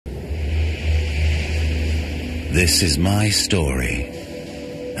This is my story,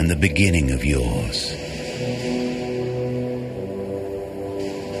 and the beginning of yours.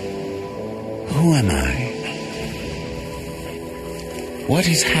 Who am I? What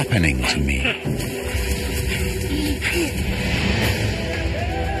is happening to me?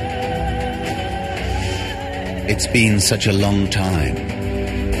 It's been such a long time.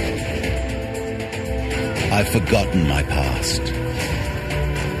 I've forgotten my past.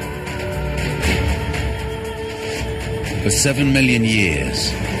 For 7 million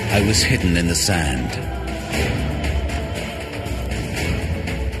years, I was hidden in the sand.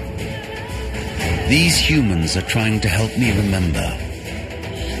 These humans are trying to help me remember,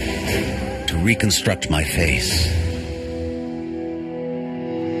 to reconstruct my face,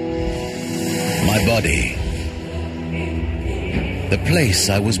 my body, the place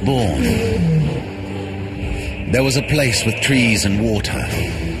I was born. There was a place with trees and water.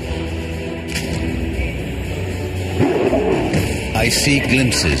 I see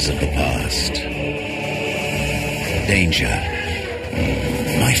glimpses of the past. Danger.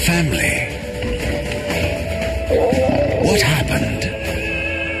 My family. What happened?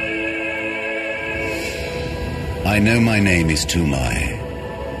 I know my name is Tumai,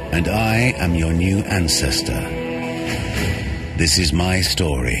 and I am your new ancestor. This is my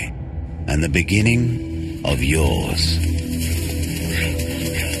story, and the beginning of yours.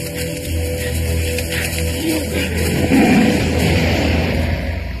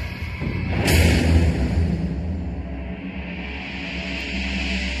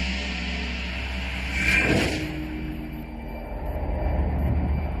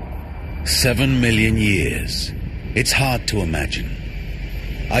 "7 million years. It's hard to imagine.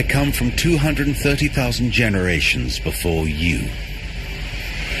 I come from 230,000 generations before you.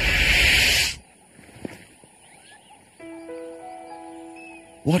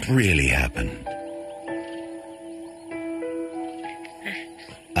 What really happened?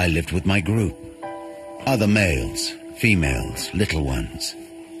 I lived with my group. Other males, females, little ones.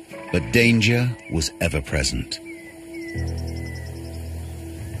 But danger was ever present.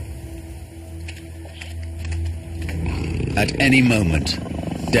 At any moment,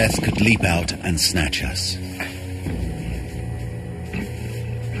 death could leap out and snatch us.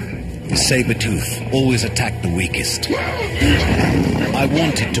 The saber-tooth always attacked the weakest. I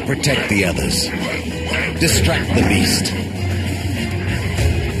wanted to protect the others, distract the beast,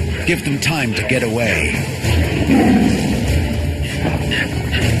 give them time to get away.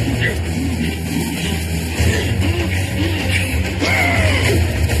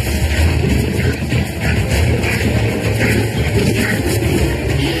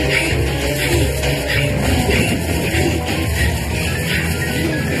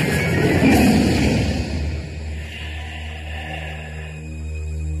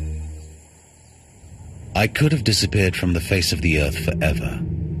 I could have disappeared from the face of the earth forever.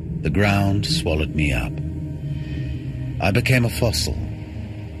 The ground swallowed me up. I became a fossil.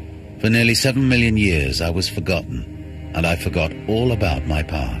 For nearly 7 million years I was forgotten, and I forgot all about my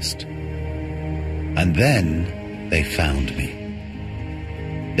past. And then they found me.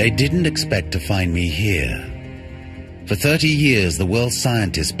 They didn't expect to find me here. For 30 years the world's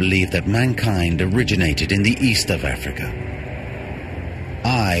scientists believed that mankind originated in the east of Africa.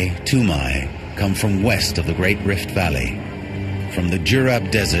 I, Tumai, come from west of the Great Rift Valley, from the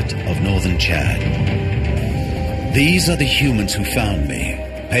Jurab Desert of northern Chad. These are the humans who found me,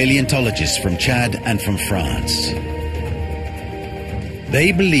 paleontologists from Chad and from France.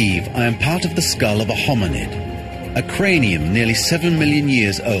 They believe I am part of the skull of a hominid, a cranium nearly 7 million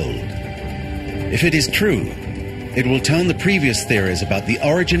years old. If it is true, it will turn the previous theories about the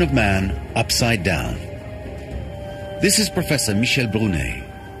origin of man upside down. This is Professor Michel Brunet.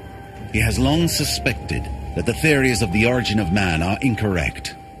 He has long suspected that the theories of the origin of man are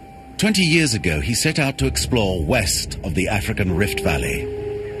incorrect. 20 years ago, he set out to explore west of the African Rift Valley.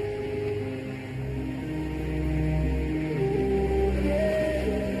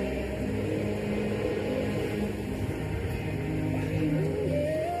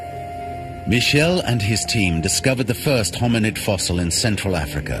 Michel and his team discovered the first hominid fossil in Central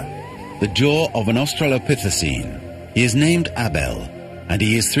Africa, the jaw of an Australopithecine. He is named Abel, and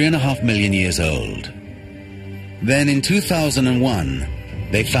he is 3.5 million years old. Then in 2001,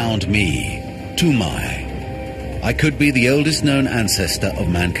 they found me, Tumai. I could be the oldest known ancestor of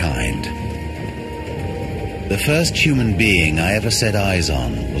mankind. The first human being I ever set eyes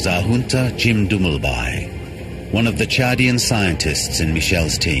on was Ahunta Jim Dumelbai, one of the Chadian scientists in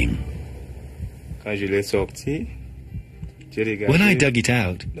Michel's team. When I dug it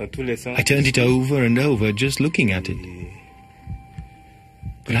out, I turned it over and over just looking at it.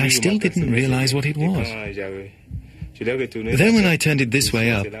 but I still didn't realize what it was. Then when I turned it this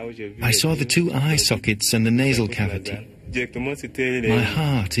way up, I saw the two eye sockets and the nasal cavity. My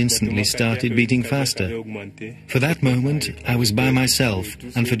heart instantly started beating faster. For that moment, I was by myself,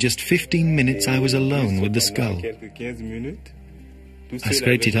 and for just 15 minutes I was alone with the skull. I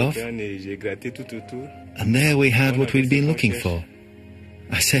scraped it off, and there we had what we'd been looking for.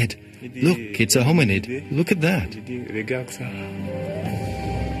 I said, "Look, it's a hominid. Look at that."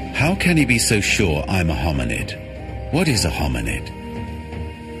 How can he be so sure I'm a hominid? What is a hominid?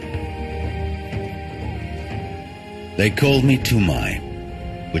 They called me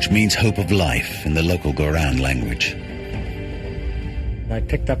Tumai, which means hope of life in the local Goran language. I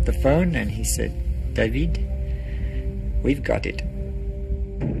picked up the phone and he said, "David, we've got it."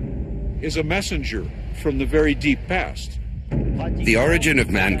 Is a messenger from the very deep past. The origin of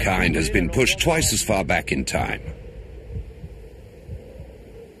mankind has been pushed twice as far back in time.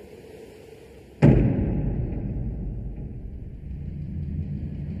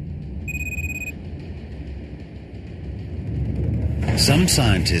 Some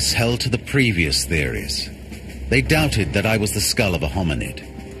scientists held to the previous theories. They doubted that I was the skull of a hominid.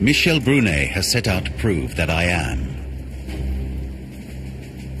 Michel Brunet has set out to prove that I am.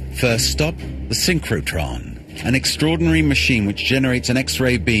 First stop, the synchrotron, an extraordinary machine which generates an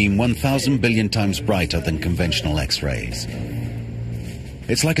X-ray beam 1,000 billion times brighter than conventional X-rays.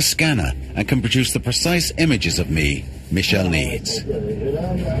 It's like a scanner and can produce the precise images of me Michel needs.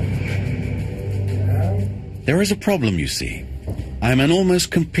 There is a problem, you see. I am an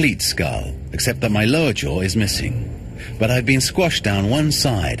almost complete skull, except that my lower jaw is missing. But I've been squashed down one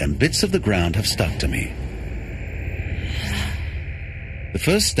side and bits of the ground have stuck to me. The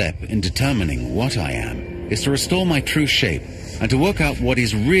first step in determining what I am is to restore my true shape and to work out what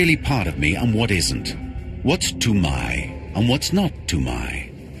is really part of me and what isn't. What's Tumai and what's not Tumai.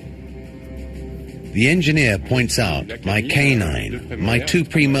 The engineer points out my canine, my 2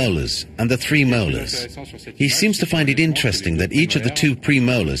 premolars, and the 3 molars. He seems to find it interesting that each of the 2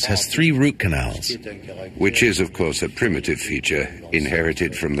 premolars has 3 root canals. Which is, of course, a primitive feature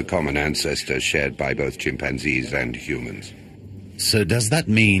inherited from the common ancestor shared by both chimpanzees and humans. So does that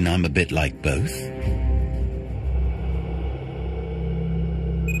mean I'm a bit like both?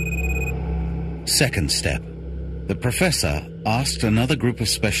 Second step. The professor asked another group of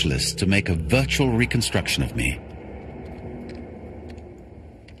specialists to make a virtual reconstruction of me.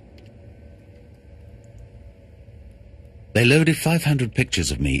 They loaded 500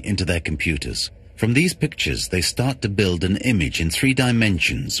 pictures of me into their computers. From these pictures, they start to build an image in 3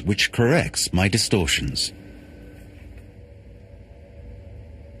 dimensions which corrects my distortions.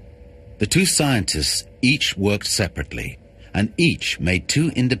 The 2 scientists each worked separately, and each made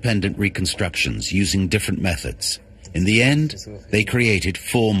 2 independent reconstructions using different methods. In the end, they created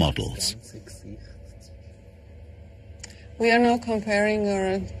 4 models. We are now comparing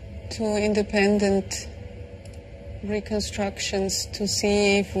our 2 independent reconstructions to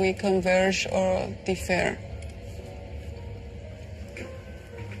see if we converge or differ.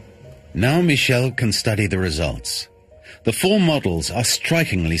 Now Michel can study the results. The 4 models are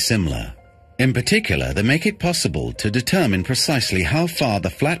strikingly similar. In particular, they make it possible to determine precisely how far the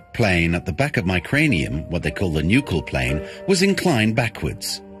flat plane at the back of my cranium, what they call the nuchal plane, was inclined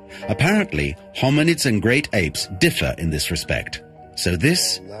backwards. Apparently, hominids and great apes differ in this respect. So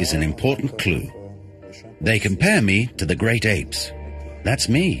this is an important clue. They compare me to the great apes. That's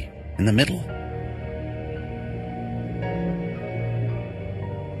me, in the middle.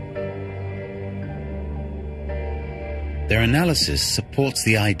 Their analysis supports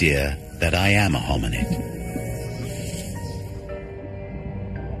the idea that I am a hominid.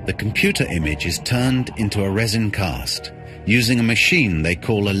 The computer image is turned into a resin cast using a machine they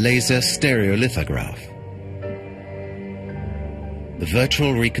call a laser stereolithograph. The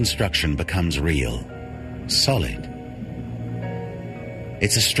virtual reconstruction becomes real, solid.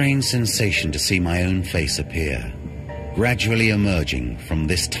 It's a strange sensation to see my own face appear, gradually emerging from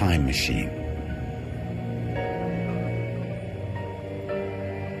this time machine.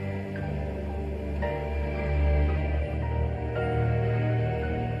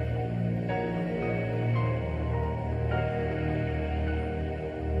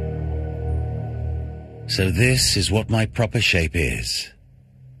 So this is what my proper shape is.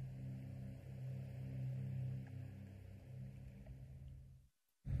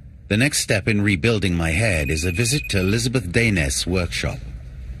 The next step in rebuilding my head is a visit to Elizabeth Dayness' workshop.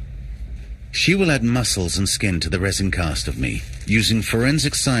 She will add muscles and skin to the resin cast of me, using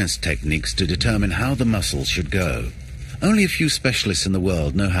forensic science techniques to determine how the muscles should go. Only a few specialists in the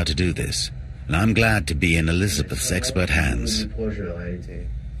world know how to do this, and I'm glad to be in Elizabeth's expert hands.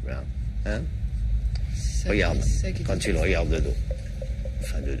 Voilà. Hein? Regarde, quand tu le regardes de dos.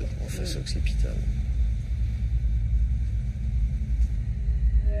 Enfin, de dos, en face occipital.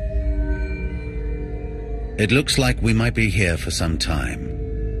 It looks like we might be here for some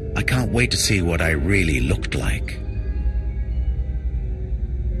time. I can't wait to see what I really looked like.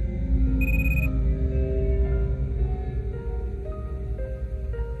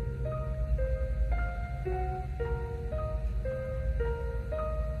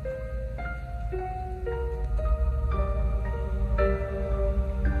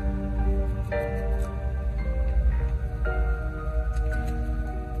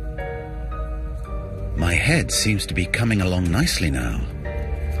 My head seems to be coming along nicely now.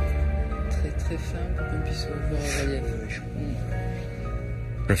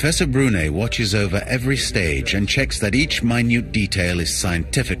 Professor Brunet watches over every stage and checks that each minute detail is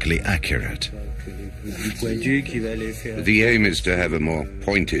scientifically accurate. The aim is to have a more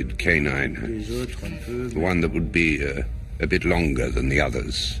pointed canine, one that would be a bit longer than the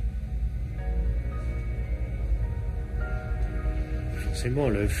others.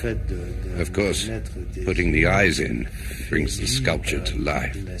 Of course, putting the eyes in brings the sculpture to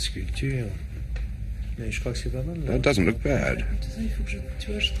life. That doesn't look bad.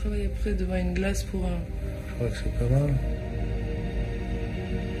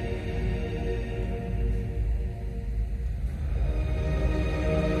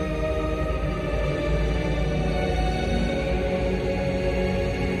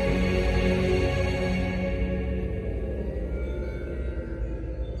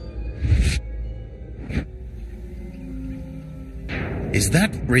 Is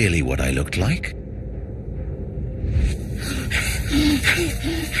that really what I looked like?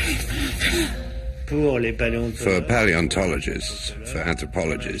 For paleontologists, for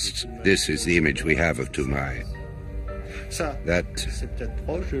anthropologists, this is the image we have of Toumaï. That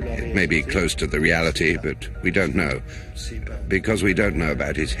it may be close to the reality, but we don't know. Because we don't know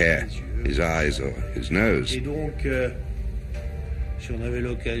about his hair, his eyes, or his nose.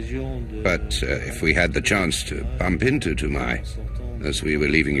 But if we had the chance to bump into Toumaï as we were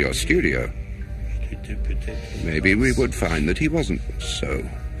leaving your studio, maybe we would find that he wasn't so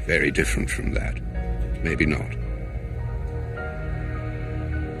very different from that. Maybe not.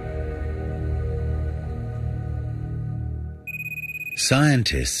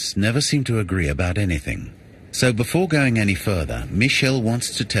 Scientists never seem to agree about anything. So before going any further, Michel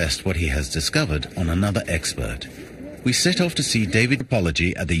wants to test what he has discovered on another expert. We set off to see David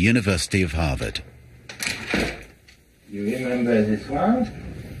Apology at the University of Harvard. You remember this one?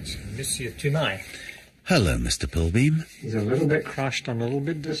 Monsieur Toumaï. Hello, Mr. Pilbeam. He's a little bit crushed and a little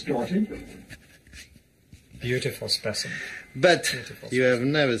bit distorted. Beautiful specimen. But you have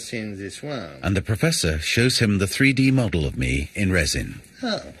never seen this one. And the professor shows him the 3D model of me in resin.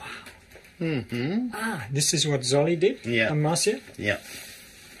 Oh. Mm-hmm. Ah, this is what Zolli did? Yeah. And Marcia? Yeah.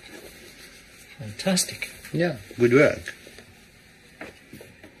 Fantastic. Yeah, good work.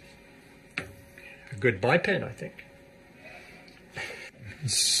 A good biped, I think.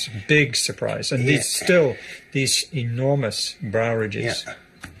 It's a big surprise. And these enormous brow ridges. Yeah.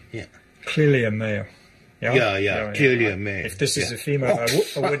 Yeah. Clearly a male. Yeah, clearly a male. If this is a female,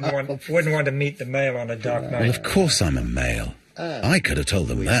 I wouldn't want to meet the male on a dark night. Well, of course I'm a male. I could have told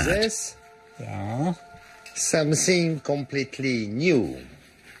them with that. This, something completely new.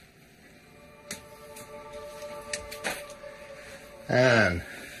 And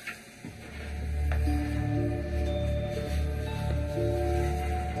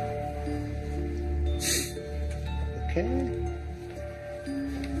okay.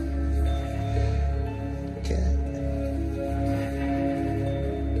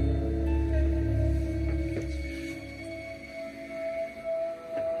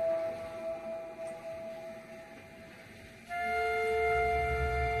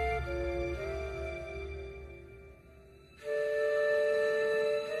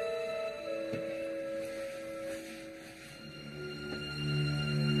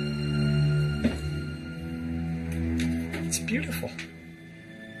 It's beautiful.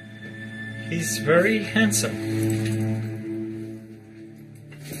 He's very handsome.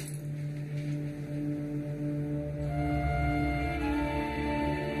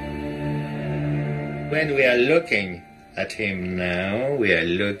 When we are looking at him now, we are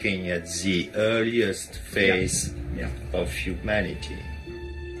looking at the earliest phase of humanity.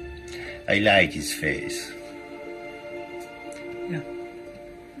 I like his face. Yeah.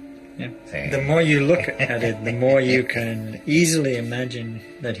 The more you look at it, the more you can easily imagine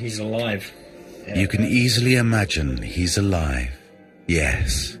that he's alive. You can easily imagine he's alive.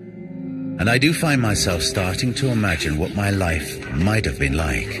 Yes. And I do find myself starting to imagine what my life might have been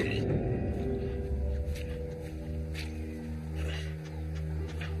like.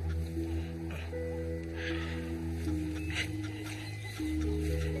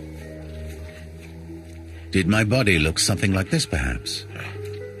 Did my body look something like this, perhaps?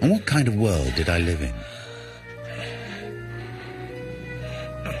 And what kind of world did I live in?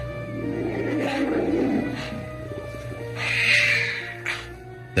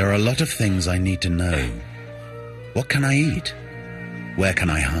 There are a lot of things I need to know. What can I eat? Where can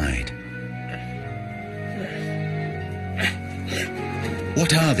I hide?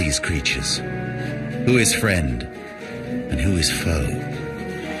 What are these creatures? Who is friend and who is foe?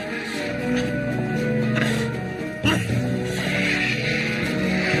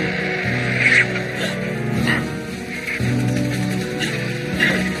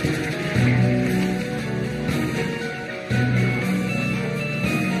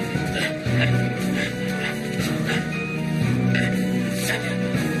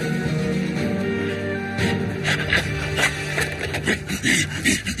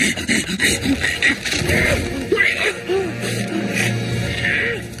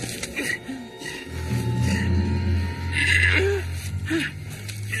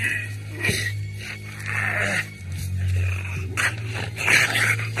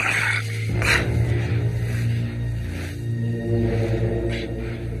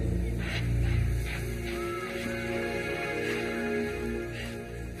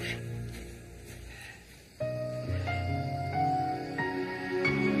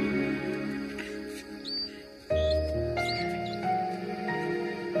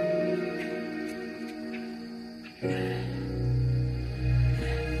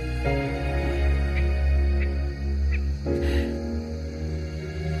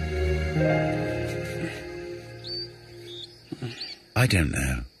 I don't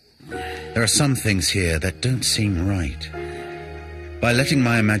know. There are some things here that don't seem right. By letting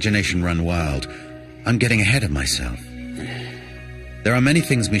my imagination run wild, I'm getting ahead of myself. There are many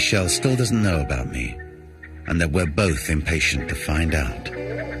things Michel still doesn't know about me, and that we're both impatient to find out.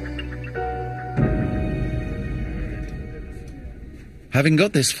 Having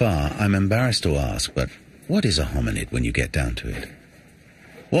got this far, I'm embarrassed to ask, but what is a hominid when you get down to it?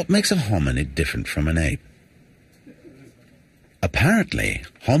 What makes a hominid different from an ape? Apparently,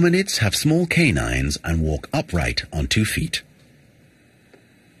 hominids have small canines and walk upright on 2 feet.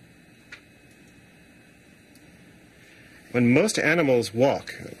 When most animals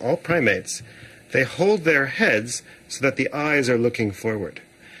walk, all primates, they hold their heads so that the eyes are looking forward.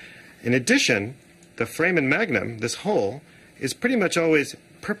 In addition, the foramen magnum, this hole, is pretty much always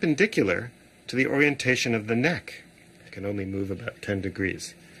perpendicular to the orientation of the neck. It can only move about 10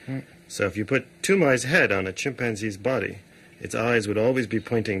 degrees. So if you put Tumai's head on a chimpanzee's body, its eyes would always be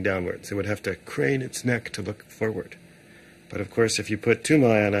pointing downwards. It would have to crane its neck to look forward. But of course, if you put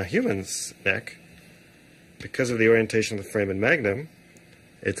Tumai on a human's neck, because of the orientation of the foramen magnum,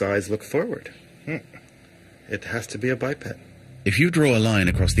 its eyes look forward. It has to be a biped. If you draw a line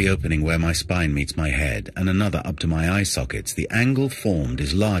across the opening where my spine meets my head and another up to my eye sockets, the angle formed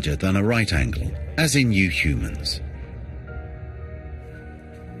is larger than a right angle, as in you humans.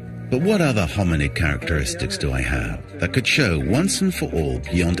 But what other hominid characteristics do I have that could show once and for all,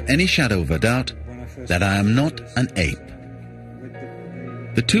 beyond any shadow of a doubt, that I am not an ape?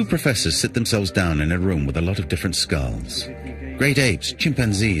 The 2 professors sit themselves down in a room with a lot of different skulls. Great apes,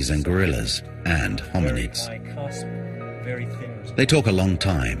 chimpanzees and gorillas, and hominids. They talk a long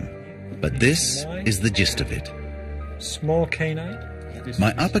time, but this is the gist of it. Small canine?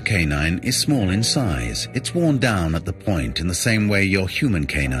 My upper canine is small in size. It's worn down at the point in the same way your human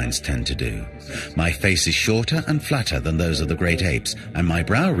canines tend to do. My face is shorter and flatter than those of the great apes, and my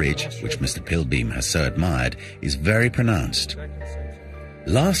brow ridge, which Mr. Pilbeam has so admired, is very pronounced.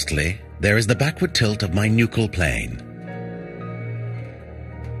 Lastly, there is the backward tilt of my nuchal plane.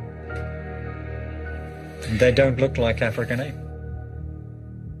 They don't look like African ape.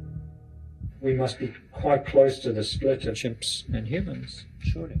 We must be quite close to the split of chimps and humans,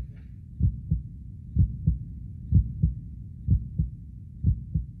 surely.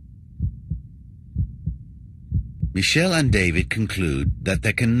 Michel and David conclude that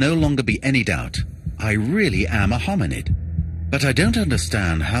there can no longer be any doubt. I really am a hominid. But I don't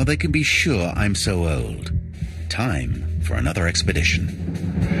understand how they can be sure I'm so old. Time for another expedition.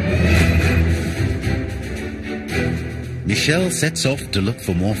 Michel sets off to look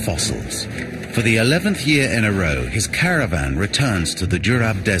for more fossils. For the 11th year in a row, his caravan returns to the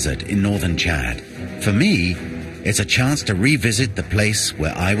Jurab Desert in northern Chad. For me, it's a chance to revisit the place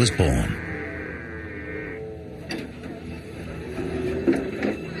where I was born.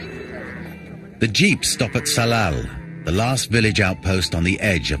 The jeeps stop at Salal, the last village outpost on the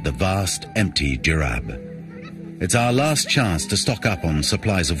edge of the vast, empty Durab. It's our last chance to stock up on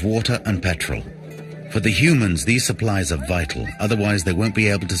supplies of water and petrol. For the humans, these supplies are vital, otherwise they won't be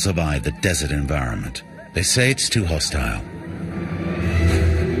able to survive the desert environment. They say it's too hostile.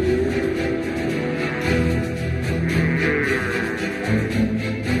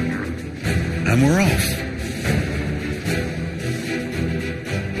 And we're off.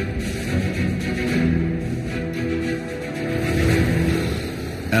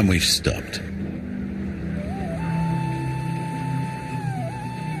 And we've stopped.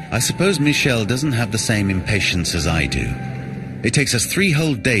 I suppose Michel doesn't have the same impatience as I do. It takes us 3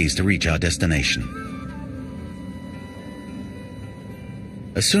 whole days to reach our destination.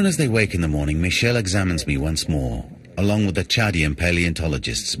 As soon as they wake in the morning, Michel examines me once more, along with the Chadian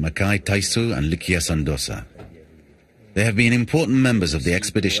paleontologists Makai Taisu and Likia Sandosa. They have been important members of the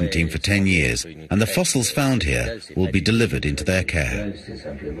expedition team for 10 years, and the fossils found here will be delivered into their care.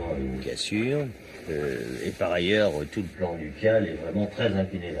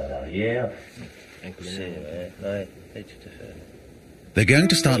 They're going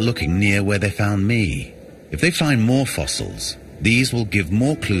to start looking near where they found me. If they find more fossils, these will give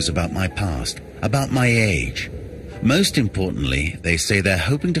more clues about my past, about my age. Most importantly, they say they're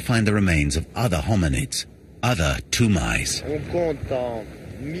hoping to find the remains of other hominids, other tumais.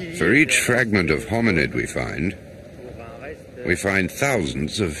 For each fragment of hominid we find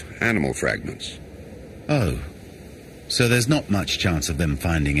thousands of animal fragments. Oh, so there's not much chance of them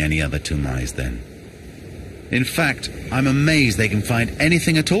finding any other tumais then. In fact, I'm amazed they can find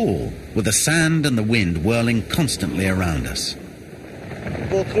anything at all, with the sand and the wind whirling constantly around us.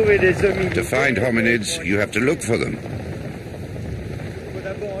 To find hominids, you have to look for them.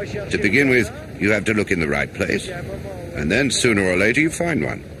 To begin with, you have to look in the right place, and then sooner or later you find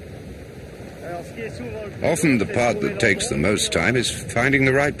one. Often the part that takes the most time is finding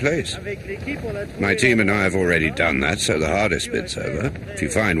the right place. My team and I have already done that, so the hardest bit's over. If you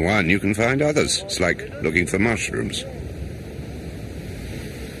find one, you can find others. It's like looking for mushrooms.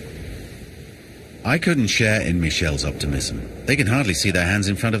 I couldn't share in Michel's optimism. They can hardly see their hands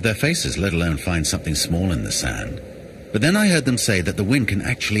in front of their faces, let alone find something small in the sand. But then I heard them say that the wind can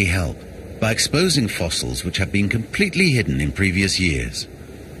actually help by exposing fossils which have been completely hidden in previous years.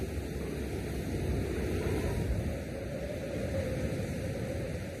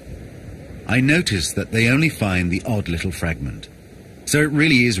 I noticed that they only find the odd little fragment. So it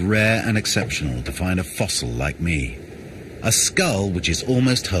really is rare and exceptional to find a fossil like me. A skull which is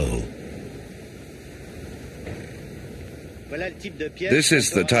almost whole. This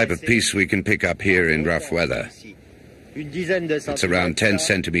is the type of piece we can pick up here in rough weather. It's around 10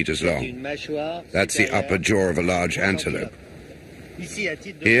 centimeters long. That's the upper jaw of a large antelope.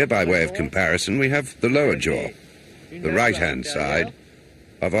 Here, by way of comparison, we have the lower jaw, the right-hand side,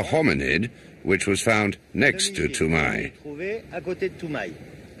 of a hominid which was found next to Tumai.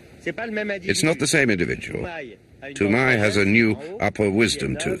 It's not the same individual. Tumai has a new upper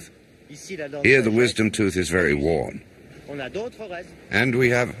wisdom tooth. Here the wisdom tooth is very worn. And we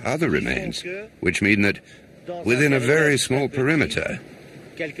have other remains, which mean that within a very small perimeter,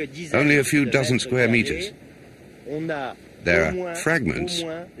 only a few dozen square meters, there are fragments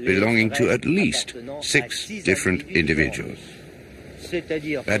belonging to at least 6 different individuals.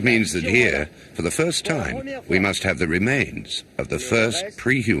 That means that here, for the first time, we must have the remains of the first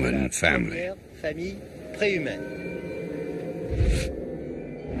pre-human family.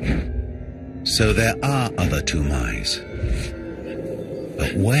 So there are other Tumais.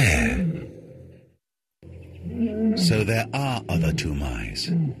 But where? So there are other Tumais.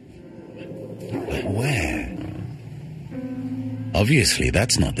 But where? Obviously,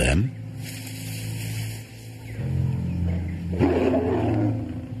 that's not them.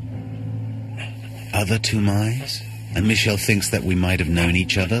 Other Tumais? And Michel thinks that we might have known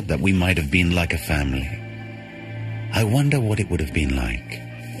each other, that we might have been like a family. I wonder what it would have been like.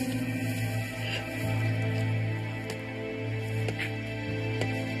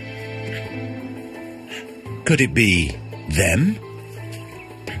 Could it be them?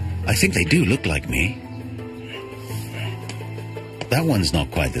 I think they do look like me. That one's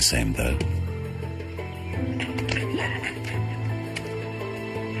not quite the same, though.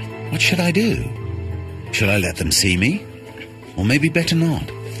 What should I do? Should I let them see me? Or maybe better not?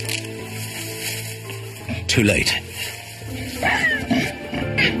 Too late.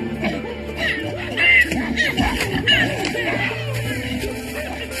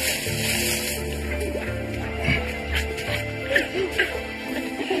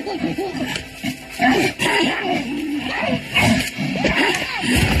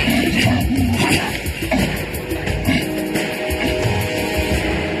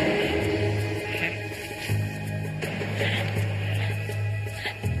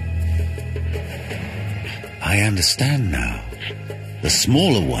 understand now. The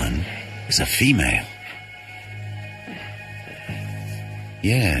smaller one is a female.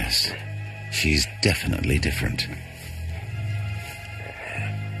 Yes, she's definitely different.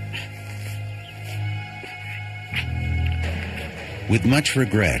 With much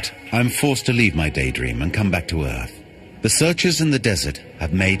regret, I'm forced to leave my daydream and come back to Earth. The searchers in the desert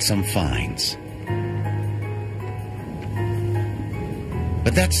have made some finds.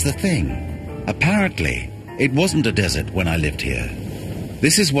 But that's the thing. Apparently, it wasn't a desert when I lived here.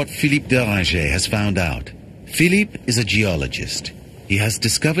 This is what Philippe Deranger has found out. Philippe is a geologist. He has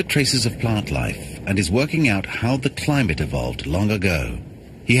discovered traces of plant life and is working out how the climate evolved long ago.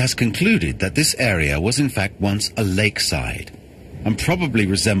 He has concluded that this area was in fact once a lakeside and probably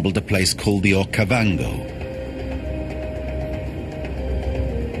resembled a place called the Okavango.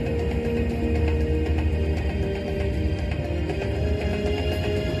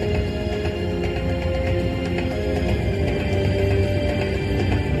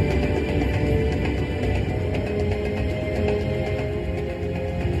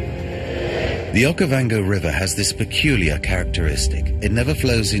 The Okavango River has this peculiar characteristic. It never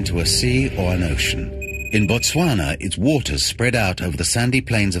flows into a sea or an ocean. In Botswana, its waters spread out over the sandy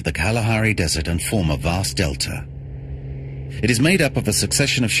plains of the Kalahari Desert and form a vast delta. It is made up of a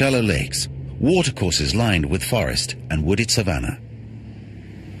succession of shallow lakes, watercourses lined with forest and wooded savanna.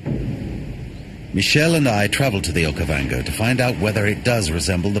 Michel and I traveled to the Okavango to find out whether it does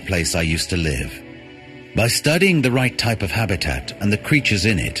resemble the place I used to live. By studying the right type of habitat and the creatures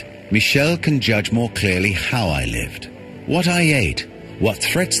in it, Michel can judge more clearly how I lived, what I ate, what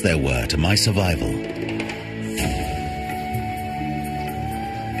threats there were to my survival.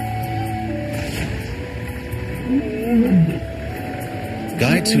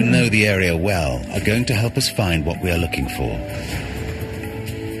 Guides who know the area well are going to help us find what we are looking for.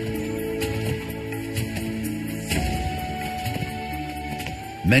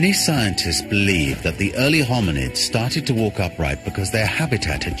 Many scientists believe that the early hominids started to walk upright because their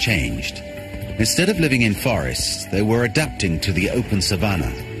habitat had changed. Instead of living in forests, they were adapting to the open savanna.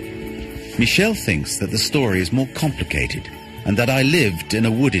 Michel thinks that the story is more complicated and that I lived in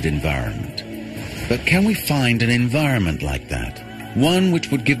a wooded environment. But can we find an environment like that? One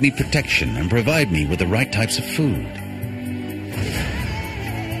which would give me protection and provide me with the right types of food?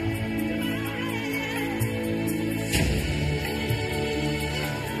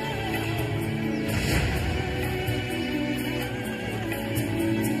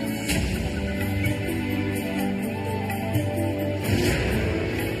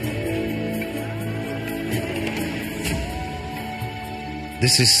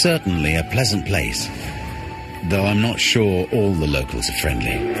 This is certainly a pleasant place, though I'm not sure all the locals are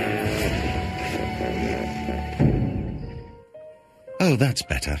friendly. Oh, that's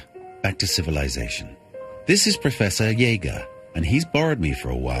better. Back to civilization. This is Professor Jaeger, and he's borrowed me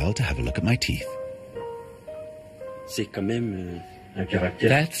for a while to have a look at my teeth.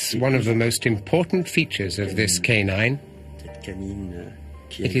 That's one of the most important features of this canine.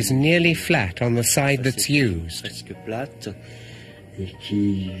 It is nearly flat on the side that's used.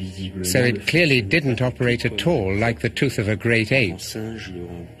 So it clearly didn't operate at all like the tooth of a great ape,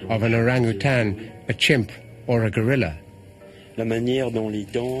 of an orangutan, a chimp, or a gorilla. The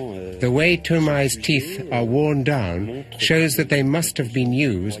way Toumai's teeth are worn down shows that they must have been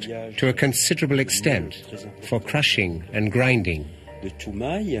used to a considerable extent for crushing and grinding.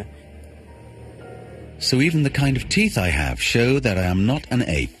 So even the kind of teeth I have show that I am not an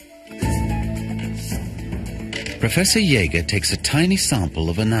ape. Professor Jaeger takes a tiny sample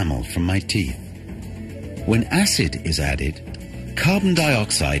of enamel from my teeth. When acid is added, carbon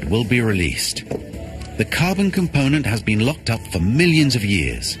dioxide will be released. The carbon component has been locked up for millions of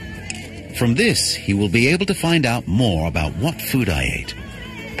years. From this, he will be able to find out more about what food I ate.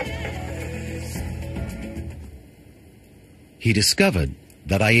 He discovered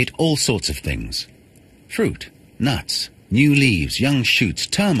that I ate all sorts of things: fruit, nuts, new leaves, young shoots,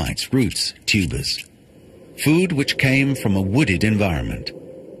 termites, roots, tubers. Food which came from a wooded environment.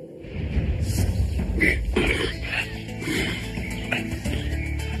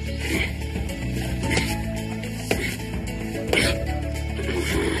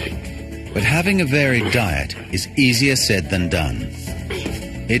 But having a varied diet is easier said than done.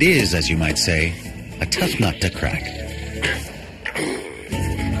 It is, as you might say, a tough nut to crack.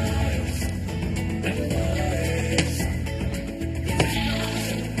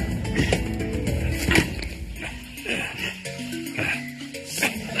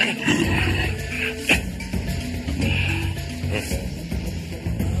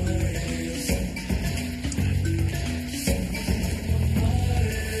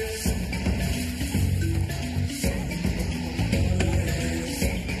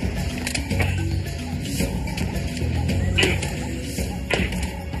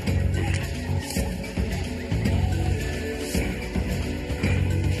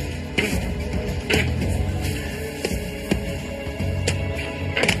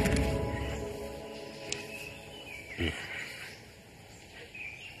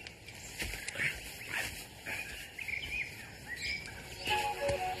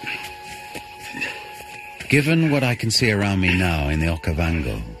 Given what I can see around me now in the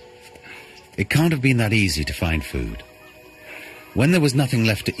Okavango, it can't have been that easy to find food. When there was nothing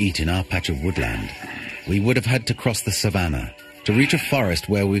left to eat in our patch of woodland, we would have had to cross the savannah to reach a forest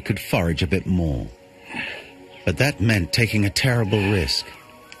where we could forage a bit more. But that meant taking a terrible risk.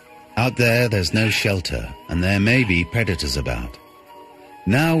 Out there's no shelter, and there may be predators about.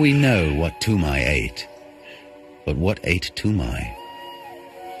 Now we know what Tumai ate. But what ate Tumai?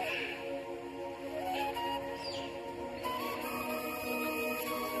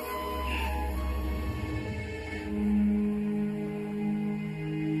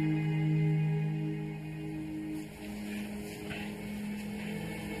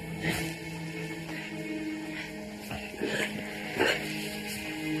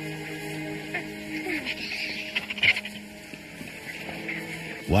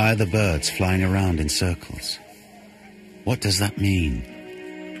 Why are the birds flying around in circles? What does that mean?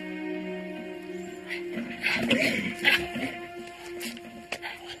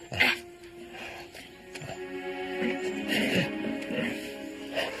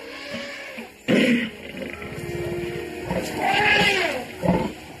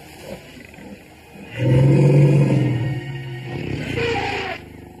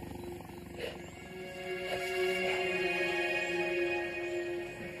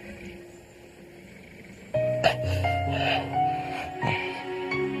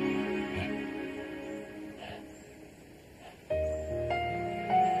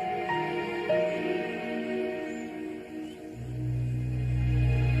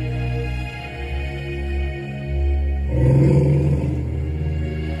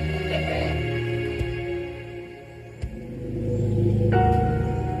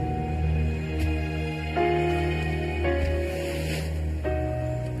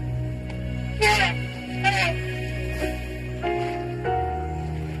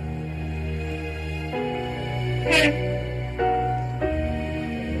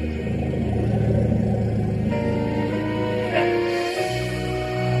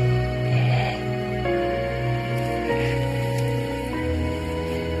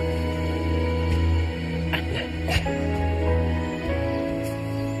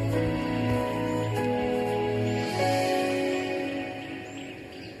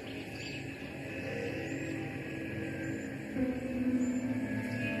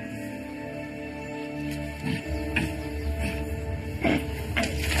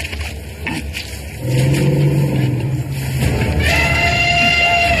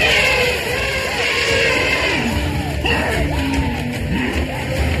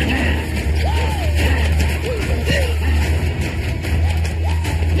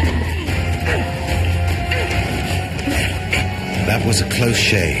 That was a close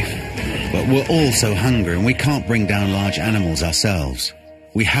shave. But we're all so hungry and we can't bring down large animals ourselves.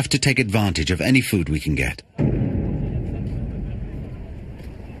 We have to take advantage of any food we can get.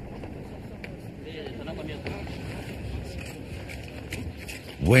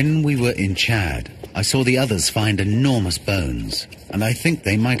 When we were in Chad, I saw the others find enormous bones, and I think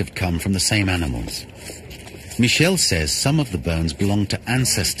they might have come from the same animals. Michel says some of the bones belong to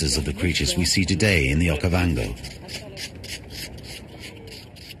ancestors of the creatures we see today in the Okavango.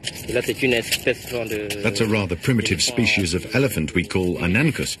 That's a rather primitive species of elephant we call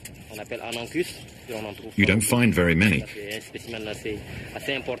Anancus. You don't find very many.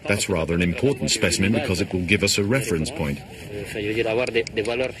 That's rather an important specimen because it will give us a reference point. So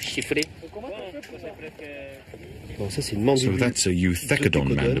that's a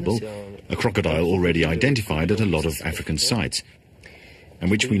euthecodon mandible, a crocodile already identified at a lot of African sites, and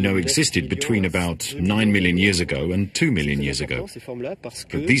which we know existed between about 9 million years ago and 2 million years ago.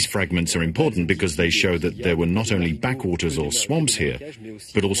 But these fragments are important because they show that there were not only backwaters or swamps here,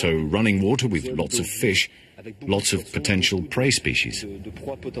 but also running water with lots of fish, lots of potential prey species.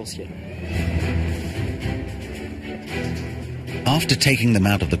 After taking them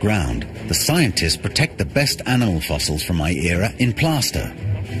out of the ground, the scientists protect the best animal fossils from my era in plaster.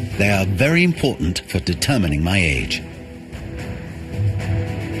 They are very important for determining my age.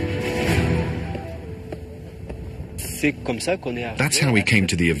 That's how we came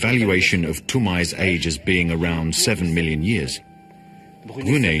to the evaluation of Tumai's age as being around 7 million years.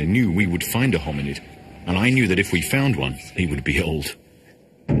 Brunet knew we would find a hominid, and I knew that if we found one, he would be old.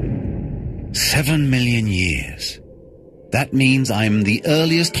 7 million years. That means I'm the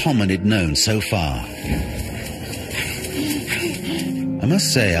earliest hominid known so far. I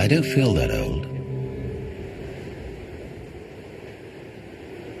must say, I don't feel that old.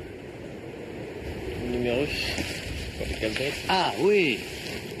 Ah, oui.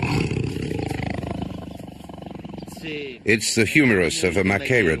 It's the humerus of a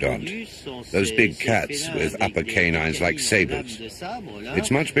machairodont, those big cats with upper canines like sabers.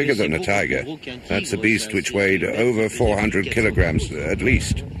 It's much bigger than a tiger. That's a beast which weighed over 400 kilograms at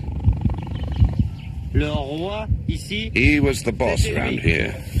least. He was the boss around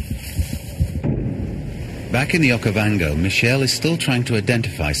here. Back in the Okavango, Michel is still trying to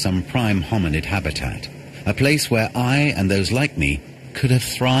identify some prime hominid habitat, a place where I and those like me could have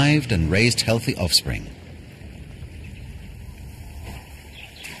thrived and raised healthy offspring.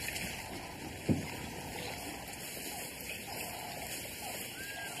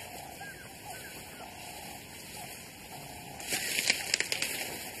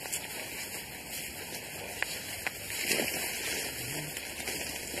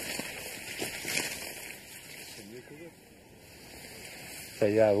 So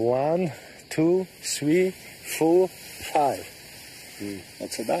you have 1, 2, 3, 4, 5.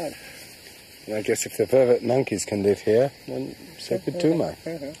 Not so bad. And I guess if the vervet monkeys can live here, then so could too, man.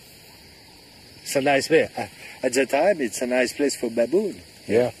 It's a nice way. At the time, it's a nice place for baboon.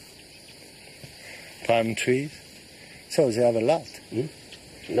 Yeah. Palm trees. So they have a lot.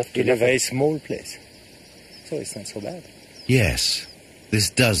 Enough in a very small place. So it's not so bad. Yes,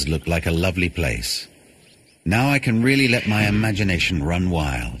 this does look like a lovely place. Now I can really let my imagination run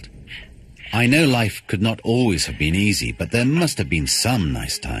wild. I know life could not always have been easy, but there must have been some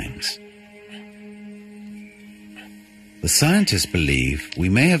nice times. The scientists believe we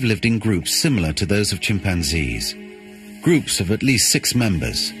may have lived in groups similar to those of chimpanzees. Groups of at least 6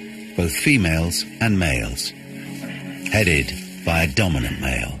 members, both females and males, headed by a dominant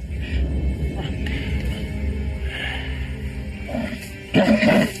male.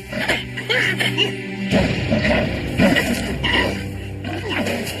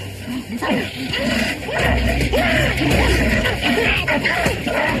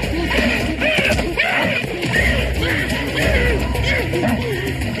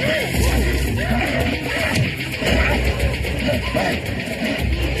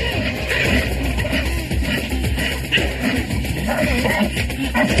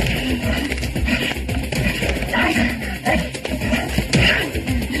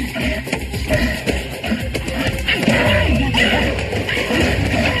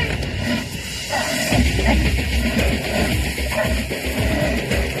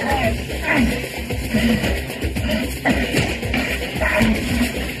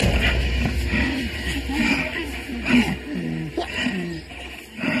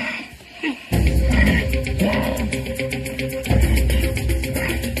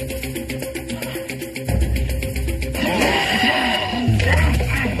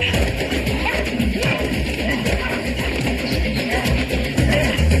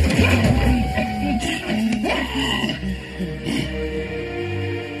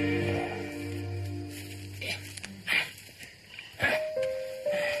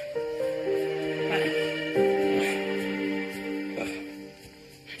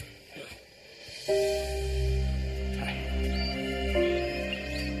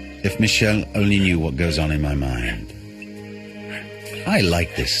 If Michel only knew what goes on in my mind. I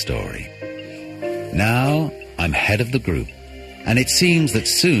like this story. Now I'm head of the group, and it seems that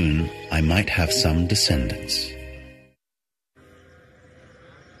soon I might have some descendants.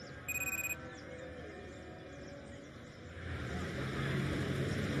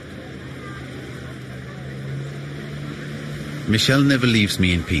 Michel never leaves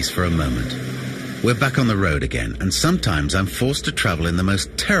me in peace for a moment. We're back on the road again, and sometimes I'm forced to travel in the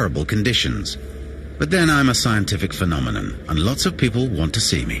most terrible conditions. But then I'm a scientific phenomenon, and lots of people want to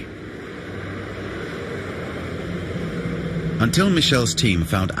see me. Until Michel's team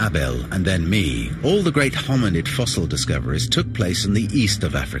found Abel and then me, all the great hominid fossil discoveries took place in the east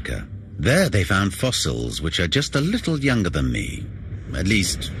of Africa. There they found fossils which are just a little younger than me. At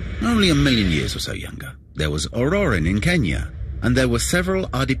least, only 1 million years or so younger. There was Aurorin in Kenya, and there were several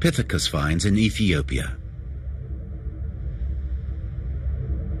Ardipithecus finds in Ethiopia.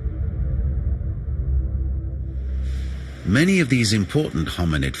 Many of these important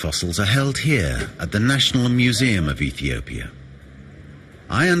hominid fossils are held here at the National Museum of Ethiopia.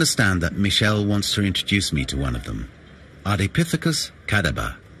 I understand that Michel wants to introduce me to one of them, Ardipithecus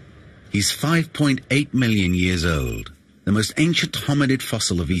cadaba. He's 5.8 million years old, the most ancient hominid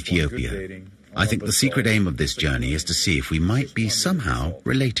fossil of Ethiopia. I think the secret aim of this journey is to see if we might be somehow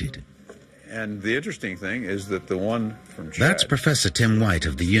related. And the interesting thing is that the one from Chad... That's Professor Tim White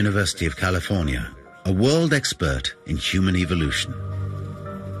of the University of California, a world expert in human evolution.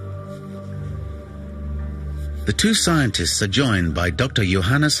 The two scientists are joined by Dr.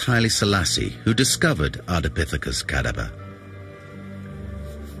 Johannes Haile Selassie, who discovered Ardipithecus cadaba.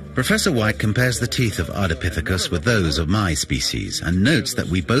 Professor White compares the teeth of Ardipithecus with those of my species and notes that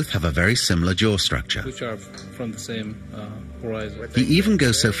we both have a very similar jaw structure. Which are from the same horizon. He even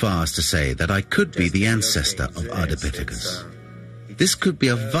goes so far as to say that I could be the ancestor of Ardipithecus. This could be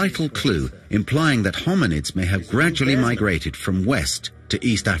a vital clue, implying that hominids may have gradually migrated from West to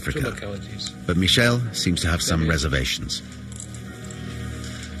East Africa. But Michel seems to have some reservations.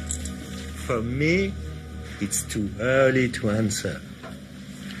 For me, it's too early to answer.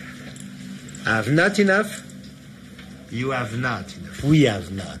 I have not enough. You have not enough. We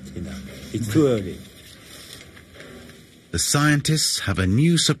have not enough. It's too early. The scientists have a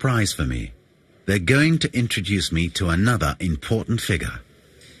new surprise for me. They're going to introduce me to another important figure.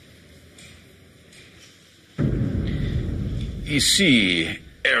 Ici,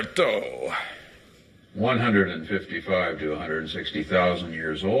 Erto, 155 to 160,000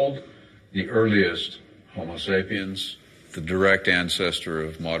 years old, the earliest Homo sapiens, the direct ancestor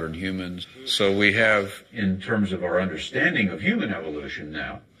of modern humans. So we have, in terms of our understanding of human evolution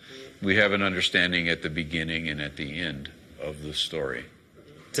now, we have an understanding at the beginning and at the end of the story.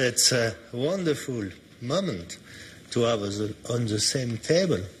 That's a wonderful moment to have on the same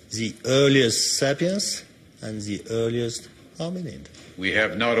table the earliest sapiens and the earliest hominid. We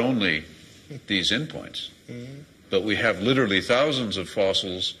have not only these endpoints, but we have literally thousands of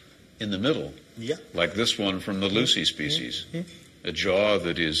fossils in the middle, like this one from the Lucy species, a jaw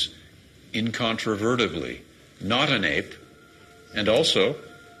that is incontrovertibly not an ape and also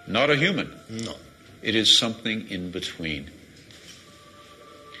not a human. No. It is something in between.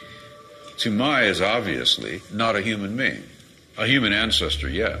 Tumai is obviously not a human being. A human ancestor,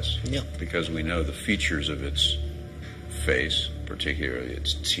 yes, because we know the features of its face, particularly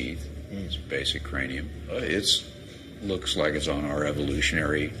its teeth, its basic cranium. It looks like it's on our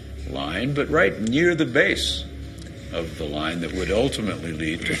evolutionary line, but right near the base of the line that would ultimately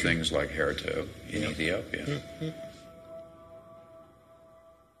lead to things like Herto in Ethiopia.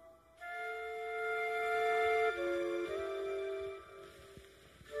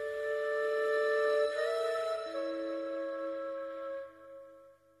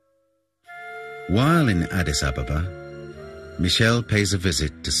 While in Addis Ababa, Michel pays a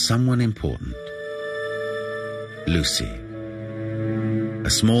visit to someone important. Lucy, a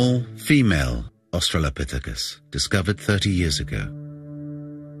small female Australopithecus discovered 30 years ago.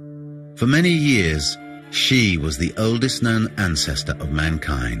 For many years, she was the oldest known ancestor of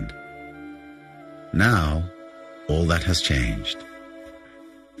mankind. Now, all that has changed.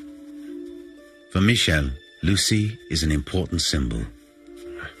 For Michel, Lucy is an important symbol,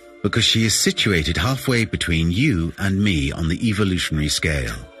 because she is situated halfway between you and me on the evolutionary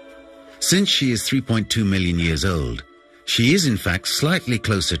scale. Since she is 3.2 million years old, she is in fact slightly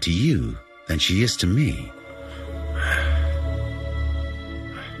closer to you than she is to me.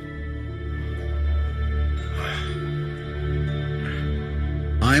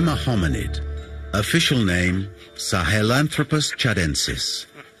 I'm a hominid. Official name, Sahelanthropus chadensis,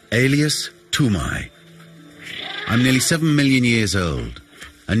 alias Tumai. I'm nearly 7 million years old.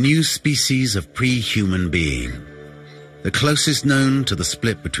 A new species of pre-human being, the closest known to the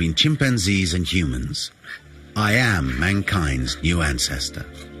split between chimpanzees and humans. I am mankind's new ancestor.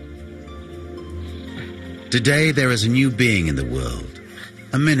 Today there is a new being in the world,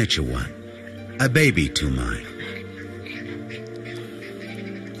 a miniature one, a baby Tumai.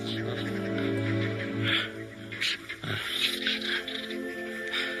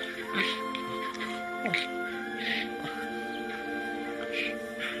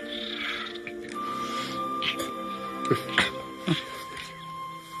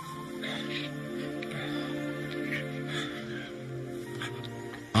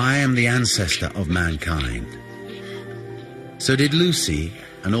 I am the ancestor of mankind. So did Lucy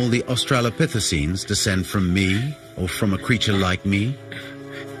and all the Australopithecines descend from me or from a creature like me?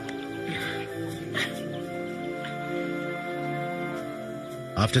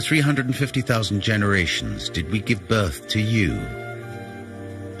 After 350,000 generations, did we give birth to you,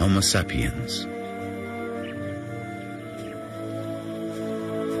 Homo sapiens?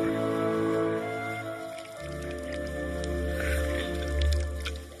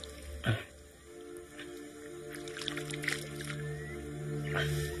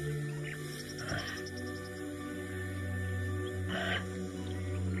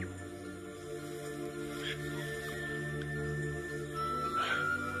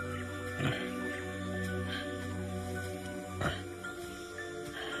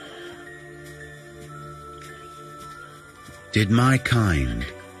 Did my kind,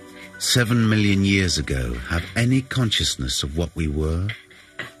 7 million years ago, have any consciousness of what we were?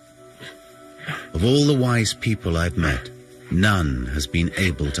 Of all the wise people I've met, None has been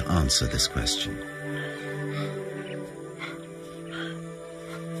able to answer this question.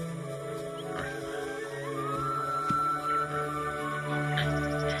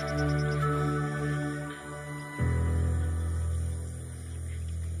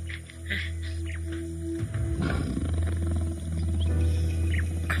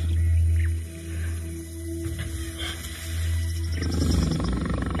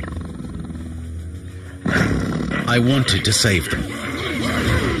 I wanted to save them.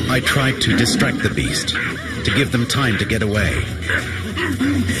 I tried to distract the beast, to give them time to get away.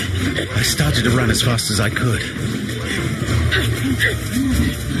 I started to run as fast as I could.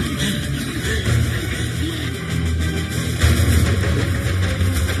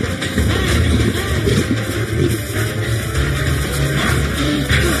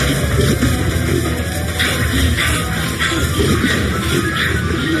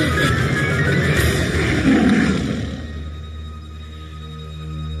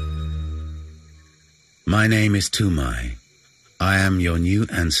 My name is Tumai. I am your new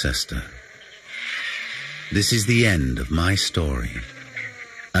ancestor. This is the end of my story,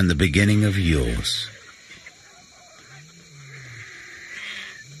 and the beginning of yours.